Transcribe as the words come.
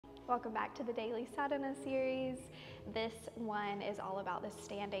Welcome back to the Daily Sadhana series. This one is all about the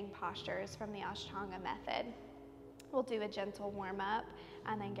standing postures from the Ashtanga method. We'll do a gentle warm-up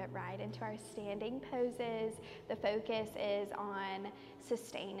and then get right into our standing poses. The focus is on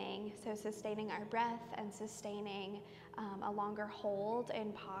sustaining our breath and sustaining a longer hold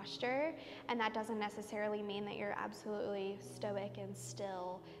in posture. And that doesn't necessarily mean that you're absolutely stoic and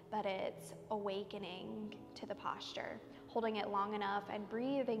still, but it's awakening to the posture, holding it long enough and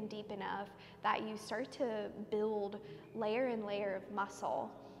breathing deep enough that you start to build layer and layer of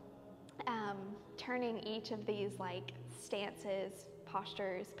muscle. Turning each of these like stances,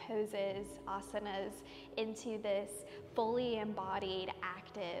 postures, poses, asanas into this fully embodied,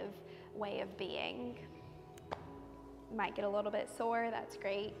 active way of being. Might get a little bit sore, that's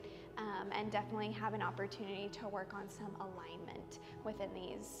great, and definitely have an opportunity to work on some alignment within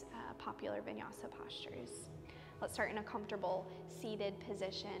these popular vinyasa postures. Let's start in a comfortable seated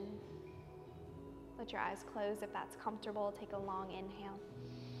position. Let your eyes close if that's comfortable. Take a long inhale.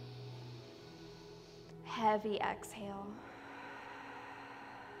 Heavy exhale.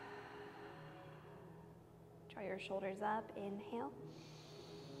 Draw your shoulders up. Inhale.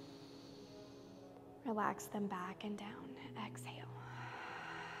 Relax them back and down. Exhale.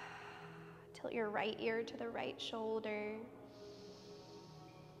 Tilt your right ear to the right shoulder.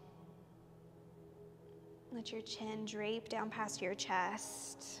 Let your chin drape down past your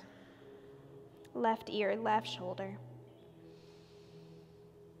chest. Left ear, left shoulder.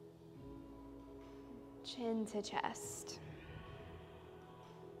 Chin to chest.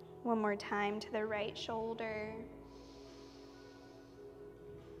 One more time to the right shoulder.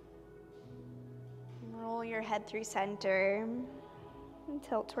 Roll your head through center and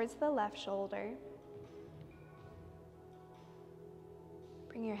tilt towards the left shoulder.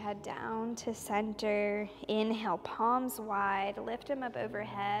 Bring your head down to center. Inhale, palms wide. Lift them up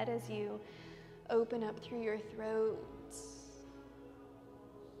overhead as you open up through your throat.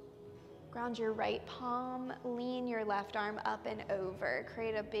 Ground your right palm, lean your left arm up and over.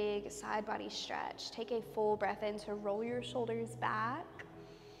 Create a big side body stretch. Take a full breath in to roll your shoulders back.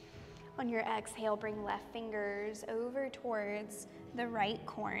 On your exhale, bring left fingers over towards the right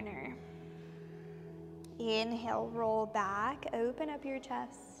corner. Inhale, roll back, open up your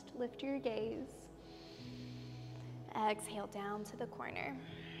chest, lift your gaze. Exhale down to the corner.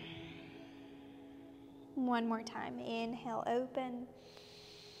 One more time, inhale, open.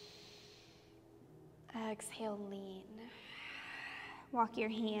 Exhale, lean. Walk your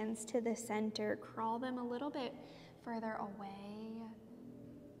hands to the center, crawl them a little bit further away.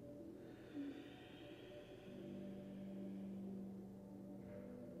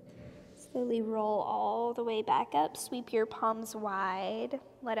 Slowly roll all the way back up, sweep your palms wide.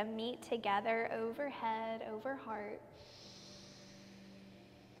 Let them meet together overhead, over heart.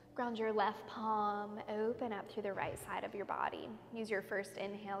 Ground your left palm, open up through the right side of your body. Use your first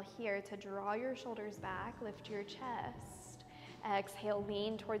inhale here to draw your shoulders back, lift your chest. Exhale,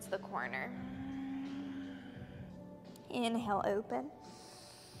 lean towards the corner. Inhale, open.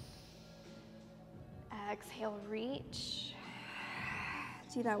 Exhale, reach.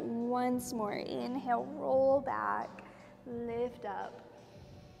 Do that once more. Inhale, roll back, lift up.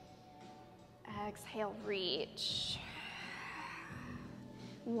 Exhale, reach.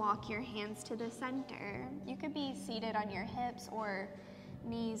 Walk your hands to the center. You could be seated on your hips or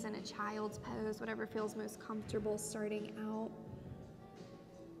knees in a child's pose, whatever feels most comfortable starting out.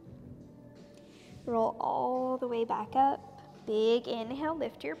 Roll all the way back up. Big inhale,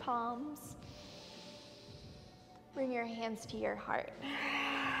 lift your palms. Bring your hands to your heart.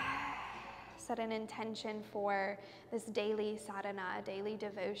 Set an intention for this daily sadhana, a daily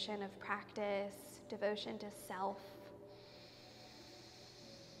devotion of practice, devotion to self.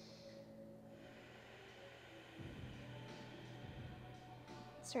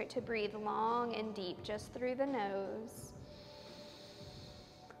 Start to breathe long and deep just through the nose,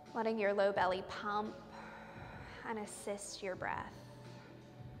 letting your low belly pump and assist your breath.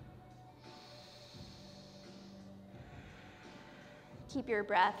 Keep your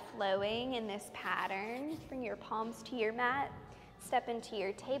breath flowing in this pattern. Bring your palms to your mat. Step into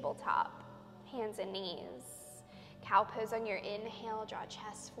your tabletop, hands and knees. Cow pose on your inhale, draw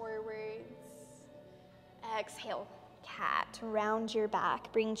chest forwards. Exhale, cat. Round your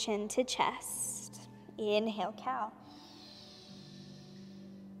back, bring chin to chest. Inhale, cow.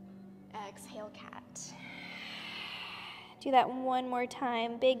 Exhale, cat. Do that one more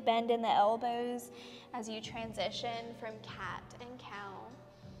time. Big bend in the elbows as you transition from cat and cow.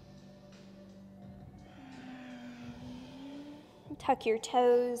 Tuck your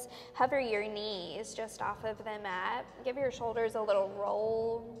toes, hover your knees just off of the mat. Give your shoulders a little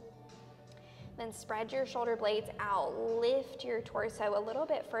roll. Then spread your shoulder blades out. Lift your torso a little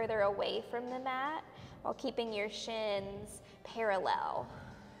bit further away from the mat while keeping your shins parallel.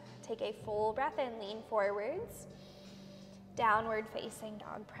 Take a full breath in, lean forwards. Downward facing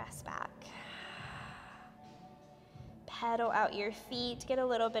dog, press back. Pedal out your feet, get a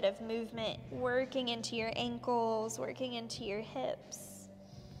little bit of movement, working into your ankles, working into your hips.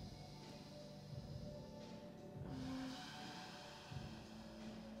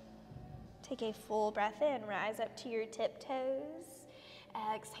 Take a full breath in, rise up to your tiptoes.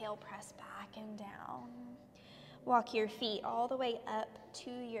 Exhale, press back and down. Walk your feet all the way up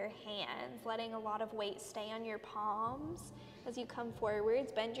to your hands, letting a lot of weight stay on your palms. As you come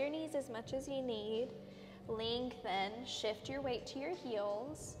forwards, bend your knees as much as you need. Lengthen, shift your weight to your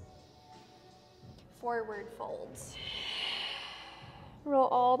heels. Forward folds. Roll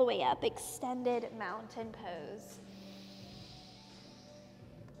all the way up, extended mountain pose.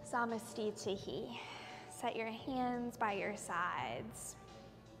 Samastitihi. Set your hands by your sides.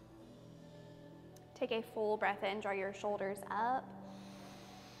 Take a full breath in, draw your shoulders up.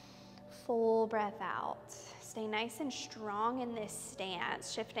 Full breath out. Stay nice and strong in this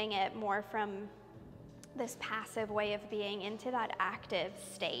stance, shifting it more from this passive way of being into that active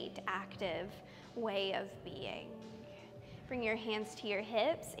state, active way of being. Bring your hands to your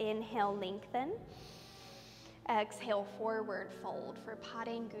hips. Inhale, lengthen. Exhale, forward fold for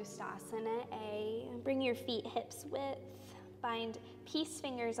Padangusthasana A. Bring your feet hips width. Find peace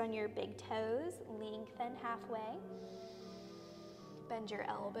fingers on your big toes. Lengthen halfway. Bend your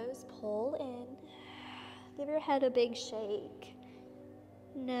elbows, pull in. Give your head a big shake.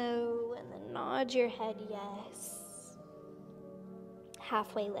 No, and then nod your head yes.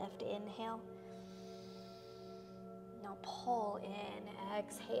 Halfway lift, inhale. Now pull in,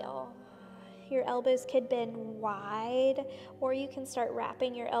 exhale. Your elbows could bend wide, or you can start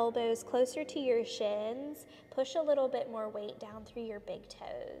wrapping your elbows closer to your shins. Push a little bit more weight down through your big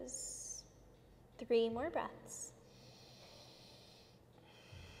toes. 3 more breaths.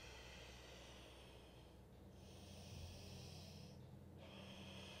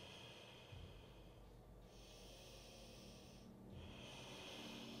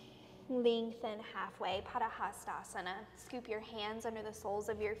 Lengthen halfway, Padahastasana. Scoop your hands under the soles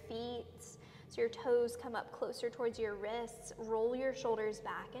of your feet so your toes come up closer towards your wrists. Roll your shoulders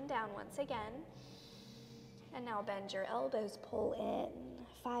back and down once again. And now bend your elbows, pull in.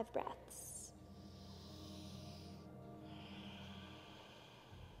 5 breaths.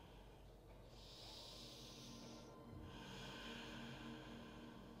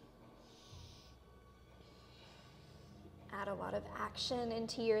 Add a lot of action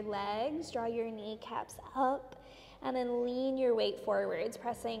into your legs. Draw your kneecaps up and then lean your weight forwards,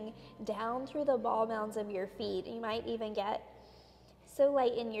 pressing down through the ball mounds of your feet. You might even get so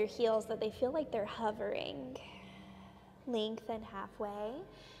light in your heels that they feel like they're hovering. Lengthen halfway.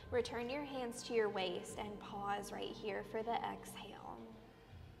 Return your hands to your waist and pause right here for the exhale.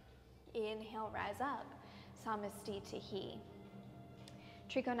 Inhale, rise up. Samastitihi.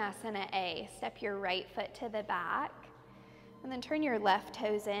 Trikonasana A. Step your right foot to the back. And then turn your left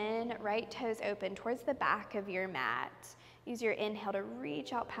toes in, right toes open towards the back of your mat. Use your inhale to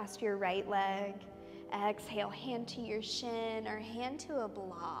reach out past your right leg. Exhale, hand to your shin or hand to a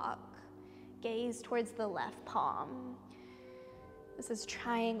block. Gaze towards the left palm. This is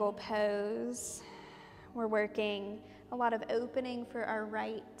triangle pose. We're working a lot of opening for our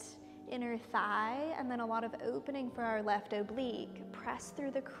right inner thigh and then a lot of opening for our left oblique. Press through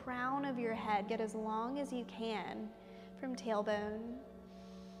the crown of your head. Get as long as you can. From tailbone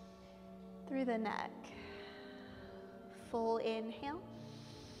through the neck. Full inhale,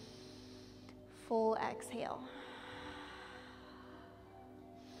 full exhale.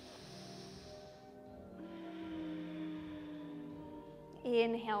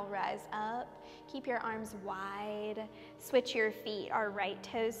 Inhale, rise up. Keep your arms wide. Switch your feet. Our right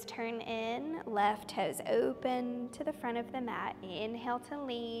toes turn in, left toes open to the front of the mat. Inhale to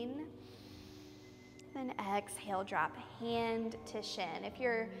lean. Then exhale, drop hand to shin. If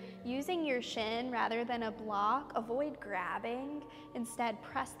you're using your shin rather than a block, avoid grabbing. Instead,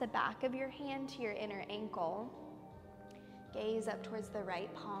 press the back of your hand to your inner ankle. Gaze up towards the right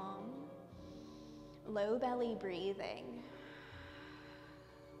palm. Low belly breathing.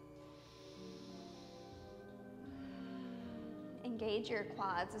 Engage your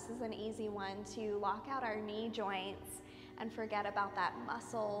quads. This is an easy one to lock out our knee joints and forget about that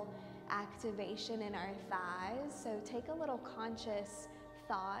muscle activation in our thighs. So take a little conscious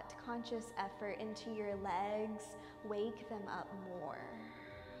thought, conscious effort into your legs. Wake them up more.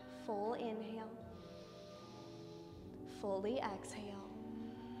 Full inhale. Fully exhale.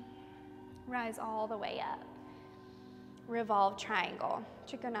 Rise all the way up. Revolve triangle,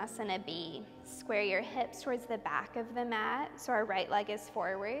 Trikonasana B. Square your hips towards the back of the mat, so our right leg is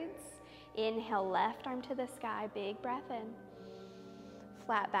forwards. Inhale, left arm to the sky, big breath in.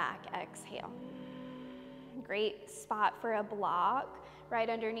 Flat back, exhale. Great spot for a block, right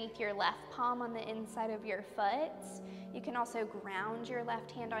underneath your left palm on the inside of your foot. You can also ground your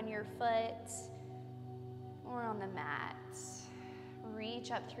left hand on your foot or on the mat.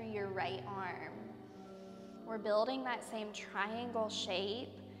 Reach up through your right arm. We're building that same triangle shape,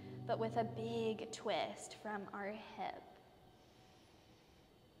 but with a big twist from our hip.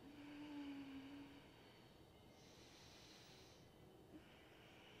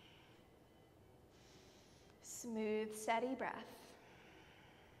 Smooth, steady breath.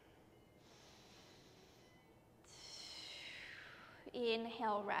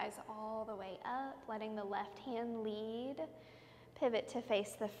 Inhale, rise all the way up, letting the left hand lead. Pivot to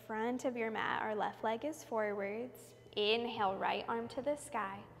face the front of your mat. Our left leg is forwards. Inhale, right arm to the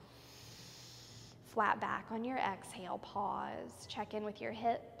sky. Flat back on your exhale, pause. Check in with your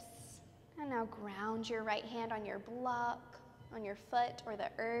hips. And now ground your right hand on your block, on your foot or the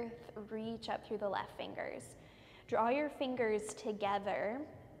earth. Reach up through the left fingers. Draw your fingers together.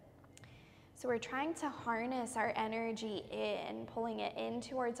 So we're trying to harness our energy in, pulling it in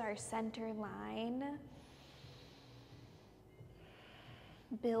towards our center line.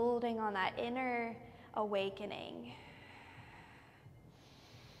 Building on that inner awakening.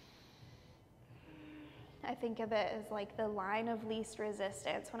 I think of it as like the line of least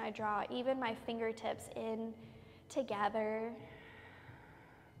resistance when I draw even my fingertips in together.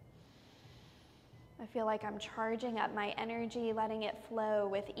 I feel like I'm charging up my energy, letting it flow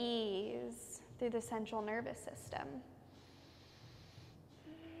with ease through the central nervous system.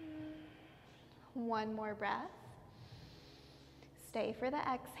 One more breath. Stay for the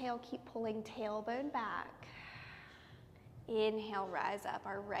exhale, keep pulling tailbone back. Inhale, rise up,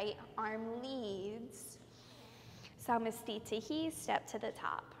 our right arm leads. Samastitihi, step to the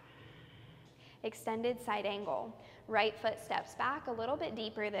top. Extended side angle. Right foot steps back a little bit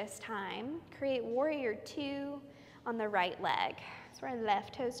deeper this time. Create warrior two on the right leg. So our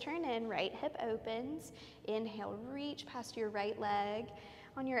left toes turn in, right hip opens. Inhale, reach past your right leg.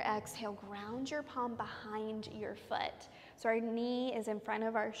 On your exhale, ground your palm behind your foot. So our knee is in front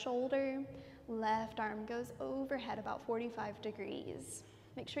of our shoulder. Left arm goes overhead about 45 degrees.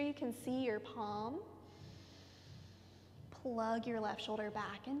 Make sure you can see your palm. Plug your left shoulder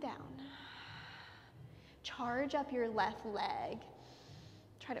back and down. Charge up your left leg.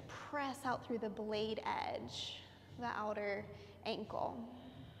 Try to press out through the blade edge, the outer ankle.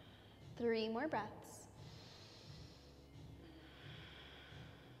 3 more breaths.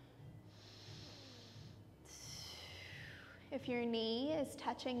 If your knee is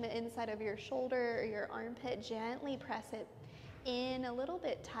touching the inside of your shoulder or your armpit, gently press it in a little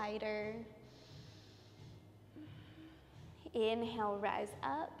bit tighter. Inhale, rise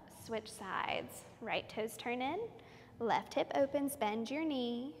up, switch sides. Right toes turn in, left hip opens, bend your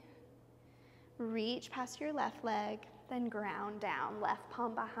knee. Reach past your left leg, then ground down. Left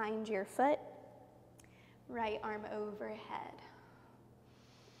palm behind your foot, right arm overhead.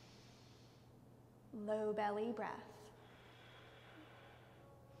 Low belly breath.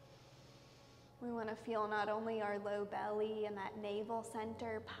 We want to feel not only our low belly and that navel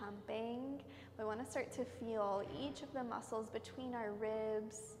center pumping, we want to start to feel each of the muscles between our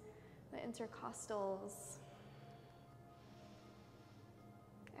ribs, the intercostals,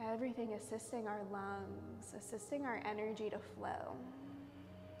 everything assisting our lungs, assisting our energy to flow.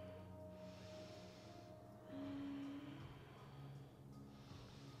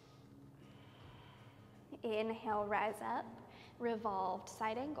 Inhale, rise up, revolved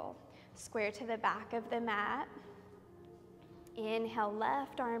side angle. Square to the back of the mat. Inhale,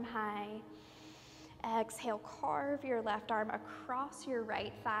 left arm high. Exhale, carve your left arm across your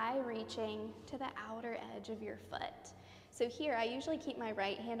right thigh, reaching to the outer edge of your foot. So here, I usually keep my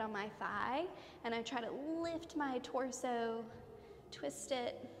right hand on my thigh, and I try to lift my torso, twist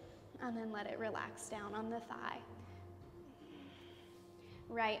it, and then let it relax down on the thigh.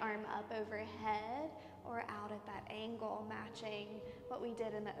 Right arm up overhead or out at that angle, matching what we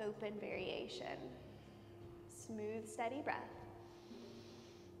did in the open variation. Smooth, steady breath.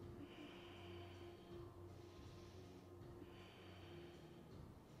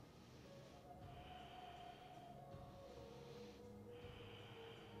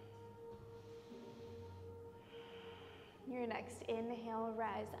 Your next inhale,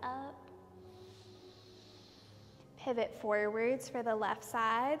 rise up. Pivot forwards for the left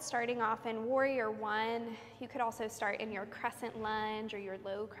side, starting off in warrior one. You could also start in your crescent lunge or your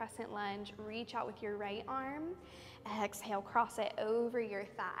low crescent lunge. Reach out with your right arm. Exhale, cross it over your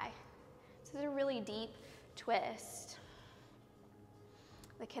thigh. This is a really deep twist.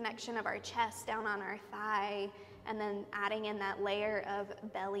 The connection of our chest down on our thigh, and then adding in that layer of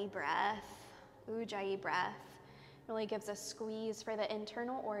belly breath, ujjayi breath, really gives a squeeze for the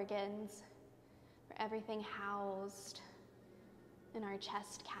internal organs, for everything housed in our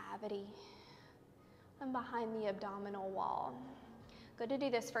chest cavity and behind the abdominal wall. Good to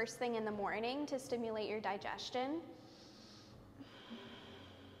do this first thing in the morning to stimulate your digestion.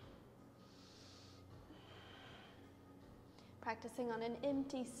 Practicing on an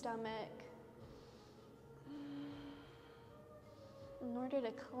empty stomach in order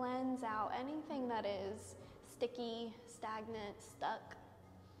to cleanse out anything that is sticky, stagnant, stuck,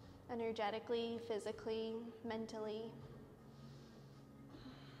 energetically, physically, mentally.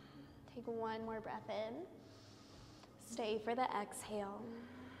 Take one more breath in. Stay for the exhale.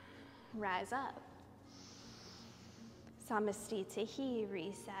 Rise up. Samastitihi,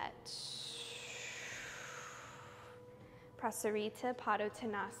 reset. Prasarita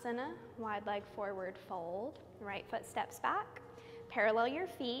Padottanasana, wide leg forward fold. Right foot steps back. Parallel your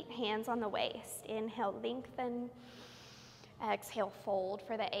feet, hands on the waist. Inhale, lengthen. Exhale, fold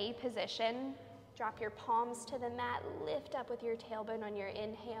for the A position. Drop your palms to the mat. Lift up with your tailbone on your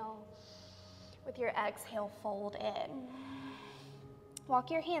inhale. With your exhale, fold in. Walk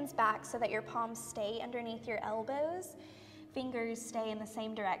your hands back so that your palms stay underneath your elbows. Fingers stay in the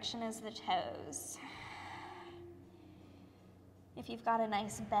same direction as the toes. If you've got a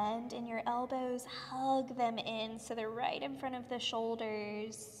nice bend in your elbows, hug them in so they're right in front of the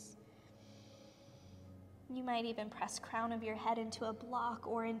shoulders. You might even press crown of your head into a block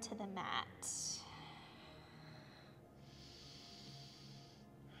or into the mat.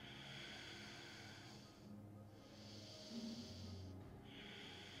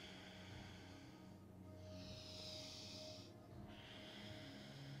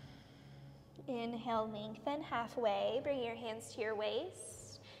 Inhale, lengthen halfway. Bring your hands to your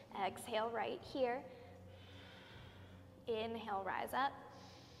waist. Exhale, right here. Inhale, rise up.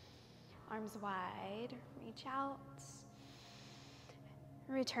 Arms wide, reach out.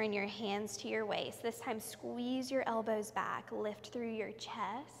 Return your hands to your waist. This time, squeeze your elbows back. Lift through your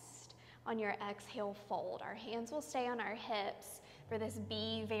chest. On your exhale, fold. Our hands will stay on our hips for this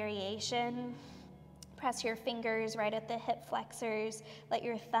B variation. Press your fingers right at the hip flexors. Let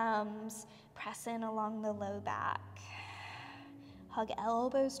your thumbs press in along the low back. Hug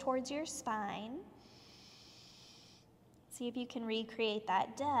elbows towards your spine. See if you can recreate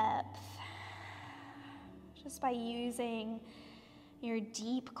that depth just by using your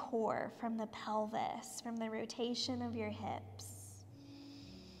deep core from the pelvis, from the rotation of your hips.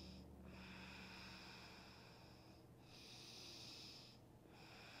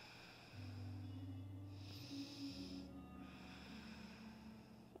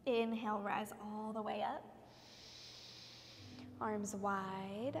 Inhale, rise all the way up. Arms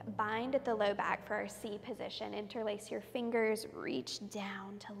wide. Bind at the low back for our C position. Interlace your fingers. Reach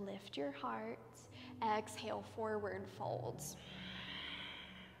down to lift your heart. Exhale, forward folds.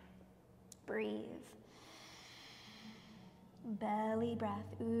 Breathe. Belly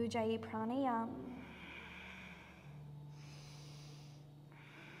breath. Ujjayi pranayama.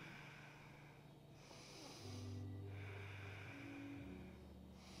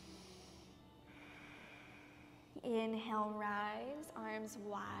 Inhale, rise, arms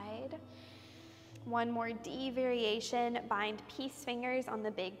wide. One more D variation. Bind peace fingers on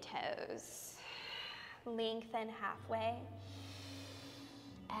the big toes. Lengthen halfway.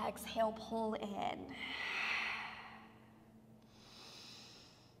 Exhale, pull in.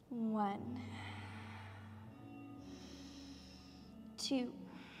 1, 2,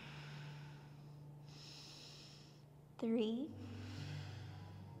 3,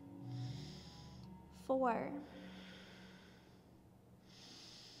 4,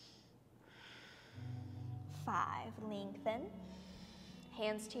 5. Lengthen.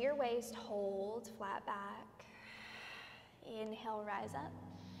 Hands to your waist, hold, flat back. Inhale, rise up.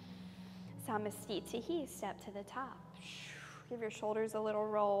 Samastitihi, step to the top. Give your shoulders a little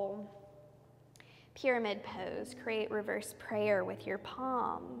roll. Pyramid pose, create reverse prayer with your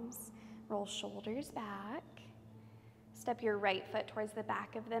palms. Roll shoulders back. Step your right foot towards the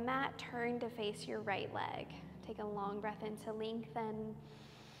back of the mat. Turn to face your right leg. Take a long breath in to lengthen.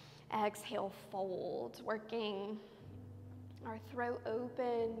 Exhale, fold. Working our throat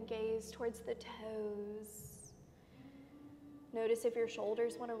open, gaze towards the toes. Notice if your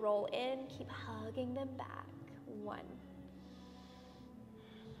shoulders want to roll in, keep hugging them back. 1,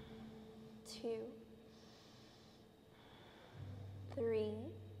 2, 3,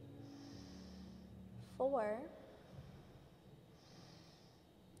 4,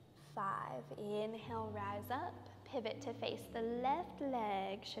 5. Inhale, rise up. Pivot to face the left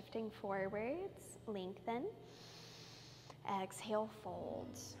leg, shifting forwards. Lengthen. Exhale,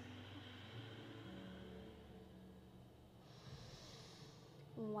 fold.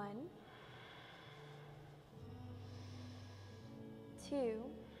 1, 2,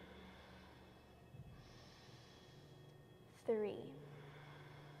 3,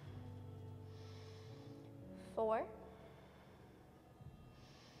 4,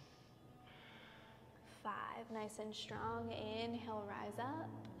 5. Nice and strong. Inhale, rise up.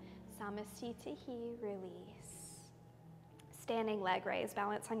 Samasthiti, release. Standing leg raise.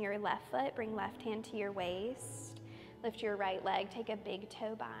 Balance on your left foot. Bring left hand to your waist. Lift your right leg. Take a big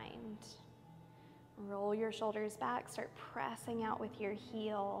toe bind. Roll your shoulders back. Start pressing out with your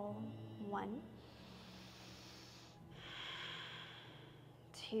heel. 1,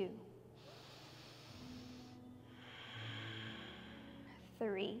 2,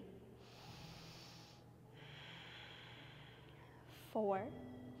 3, 4,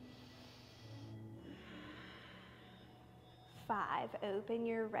 5. Open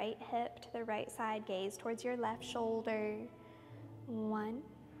your right hip to the right side. Gaze towards your left shoulder. 1,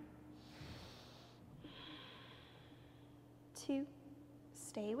 2.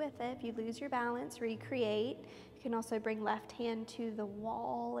 Stay with it. If you lose your balance, recreate. You can also bring left hand to the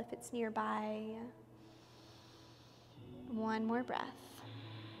wall if it's nearby. 1 more breath.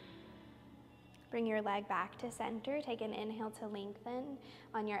 Bring your leg back to center. Take an inhale to lengthen.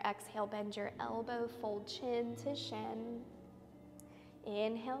 On your exhale, bend your elbow, fold chin to shin.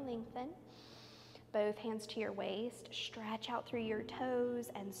 Inhale, lengthen. Both hands to your waist. Stretch out through your toes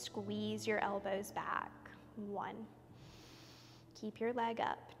and squeeze your elbows back. 1. Keep your leg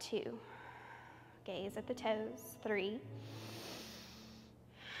up. 2. Gaze at the toes. 3,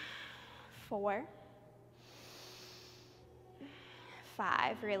 4,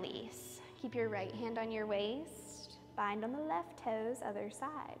 5. Release. Keep your right hand on your waist. Bind on the left toes, other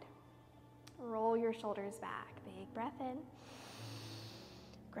side. Roll your shoulders back. Big breath in.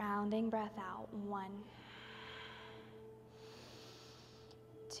 Grounding breath out. 1,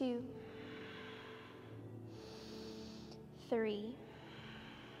 2, 3,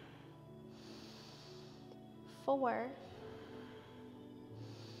 4,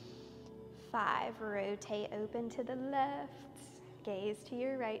 5. Rotate open to the left. Gaze to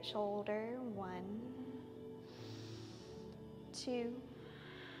your right shoulder. 1, 2.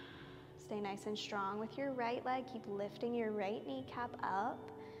 Stay nice and strong with your right leg. Keep lifting your right kneecap up.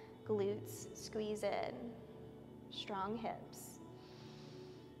 Glutes squeeze in. Strong hips.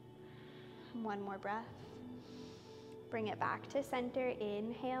 1 more breath. Bring it back to center.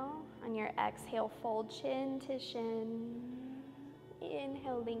 Inhale. On your exhale, fold chin to shin.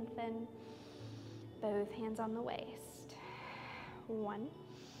 Inhale, lengthen. Both hands on the waist. 1,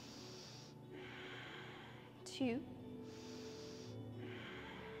 2,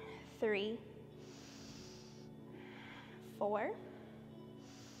 3, 4,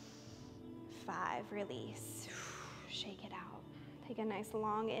 5. Release. Shake it out. Take a nice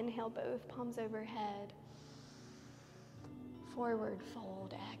long inhale, both palms overhead. Forward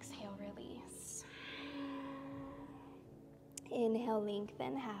fold. Exhale, release. Inhale,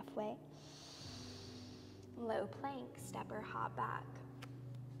 lengthen halfway. Low plank, step or hop back.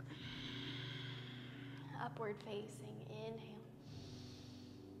 Upward facing, inhale.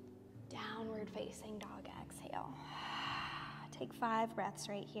 Downward facing dog, exhale. Take 5 breaths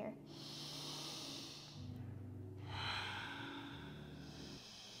right here.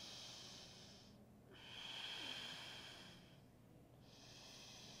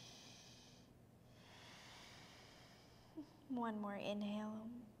 One more inhale.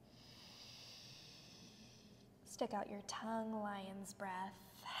 Stick out your tongue, lion's breath.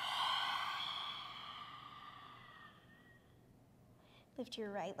 Lift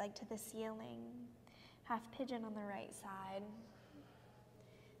your right leg to the ceiling. Half pigeon on the right side.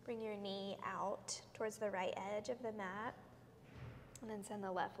 Bring your knee out towards the right edge of the mat. And then send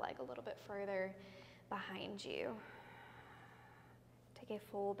the left leg a little bit further behind you. Take a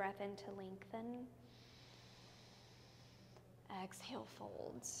full breath in to lengthen. Exhale,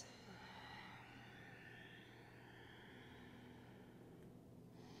 folds.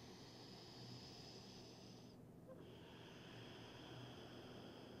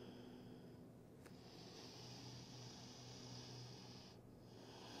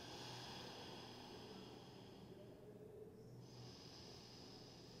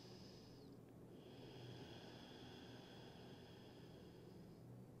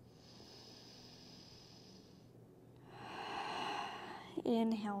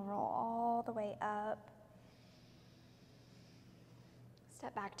 Inhale, roll all the way up.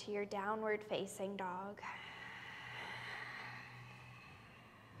 Step back to your downward facing dog.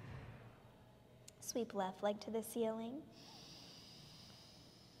 Sweep left leg to the ceiling.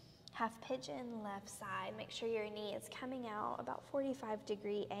 Half pigeon, left side. Make sure your knee is coming out about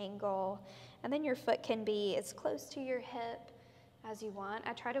 45-degree angle. And then your foot can be as close to your hip as you want.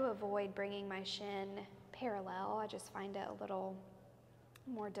 I try to avoid bringing my shin parallel. I just find it a little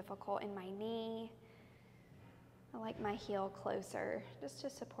more difficult in my knee. I like my heel closer just to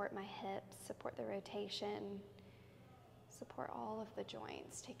support my hips, support the rotation, support all of the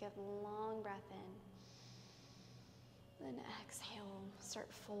joints. Take a long breath in. Then exhale,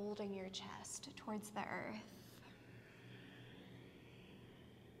 start folding your chest towards the earth.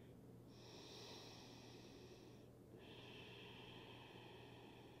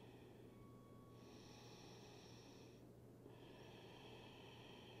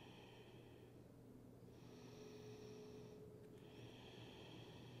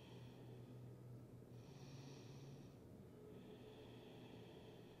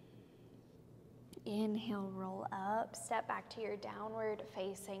 Inhale, roll up, step back to your downward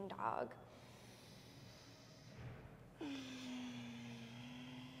facing dog.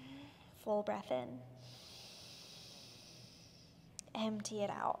 Full breath in. Empty it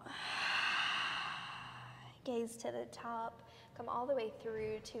out. Gaze to the top, come all the way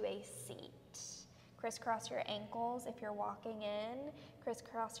through to a seat. Crisscross your ankles if you're walking in,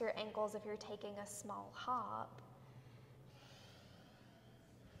 crisscross your ankles if you're taking a small hop.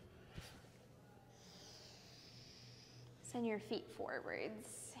 Send your feet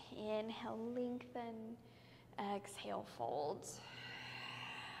forwards. Inhale, lengthen. Exhale, fold.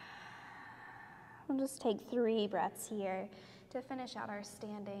 We'll just take 3 breaths here to finish out our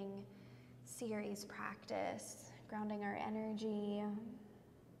standing series practice, grounding our energy,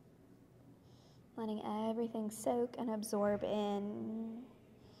 letting everything soak and absorb in.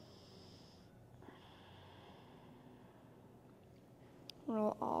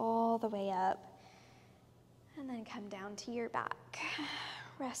 Roll all the way up. And then come down to your back.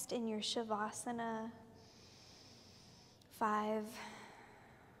 Rest in your Shavasana. 5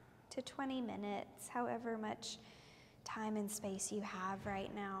 to 20 minutes, however much time and space you have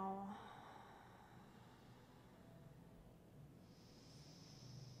right now.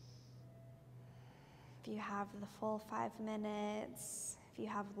 If you have the full 5 minutes, if you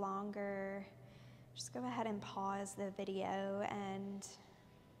have longer, just go ahead and pause the video and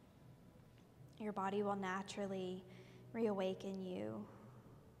your body will naturally reawaken you.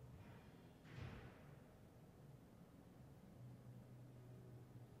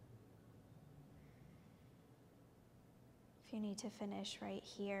 If you need to finish right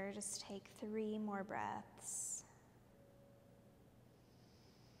here, just take 3 more breaths.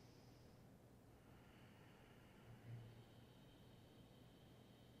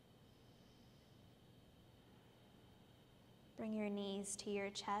 Bring your knees to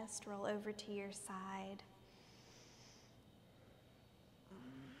your chest, roll over to your side.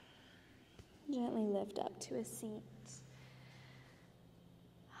 Gently lift up to a seat.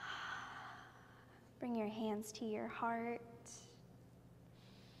 Bring your hands to your heart.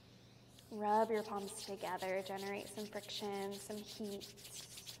 Rub your palms together, generate some friction, some heat.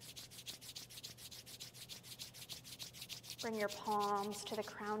 Bring your palms to the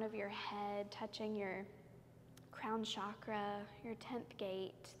crown of your head, touching your crown chakra, your 10th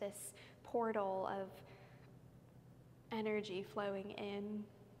gate, this portal of energy flowing in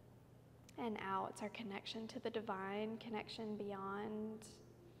and out. It's our connection to the divine, connection beyond.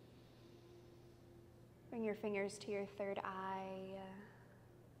 Bring your fingers to your 3rd eye,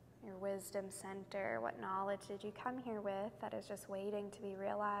 your wisdom center. What knowledge did you come here with that is just waiting to be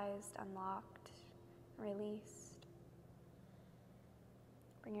realized, unlocked, released?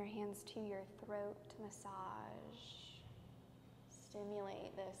 Bring your hands to your throat, massage.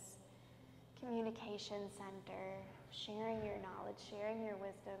 Stimulate this communication center, sharing your knowledge, sharing your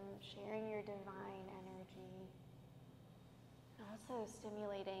wisdom, sharing your divine energy. And also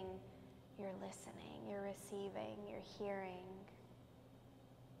stimulating your listening, your receiving, your hearing.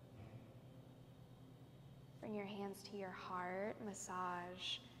 Bring your hands to your heart,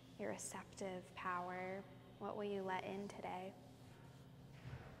 massage your receptive power. What will you let in today?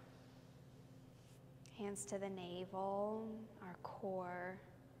 Hands to the navel, our core,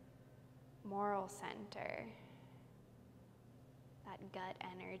 moral center, that gut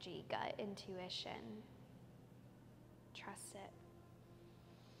energy, gut intuition. Trust it.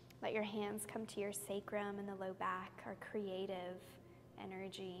 Let your hands come to your sacrum and the low back, our creative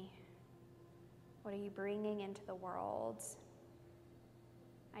energy. What are you bringing into the world?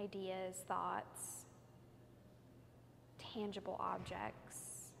 ideas, thoughts, tangible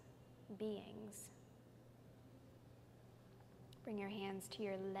objects, beings. Bring your hands to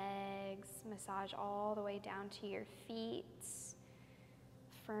your legs, massage all the way down to your feet.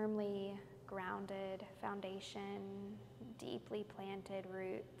 Firmly grounded foundation, deeply planted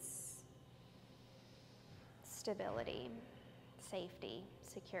roots, stability, safety,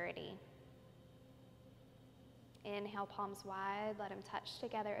 security. Inhale, palms wide, let them touch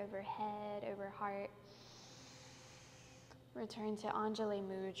together over head, over heart. Return to Anjali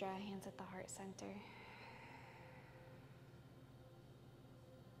Mudra, hands at the heart center.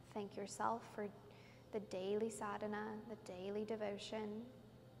 Thank yourself for the daily sadhana, the daily devotion.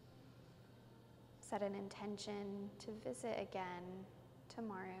 Set an intention to visit again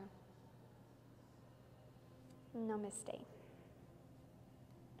tomorrow. Namaste.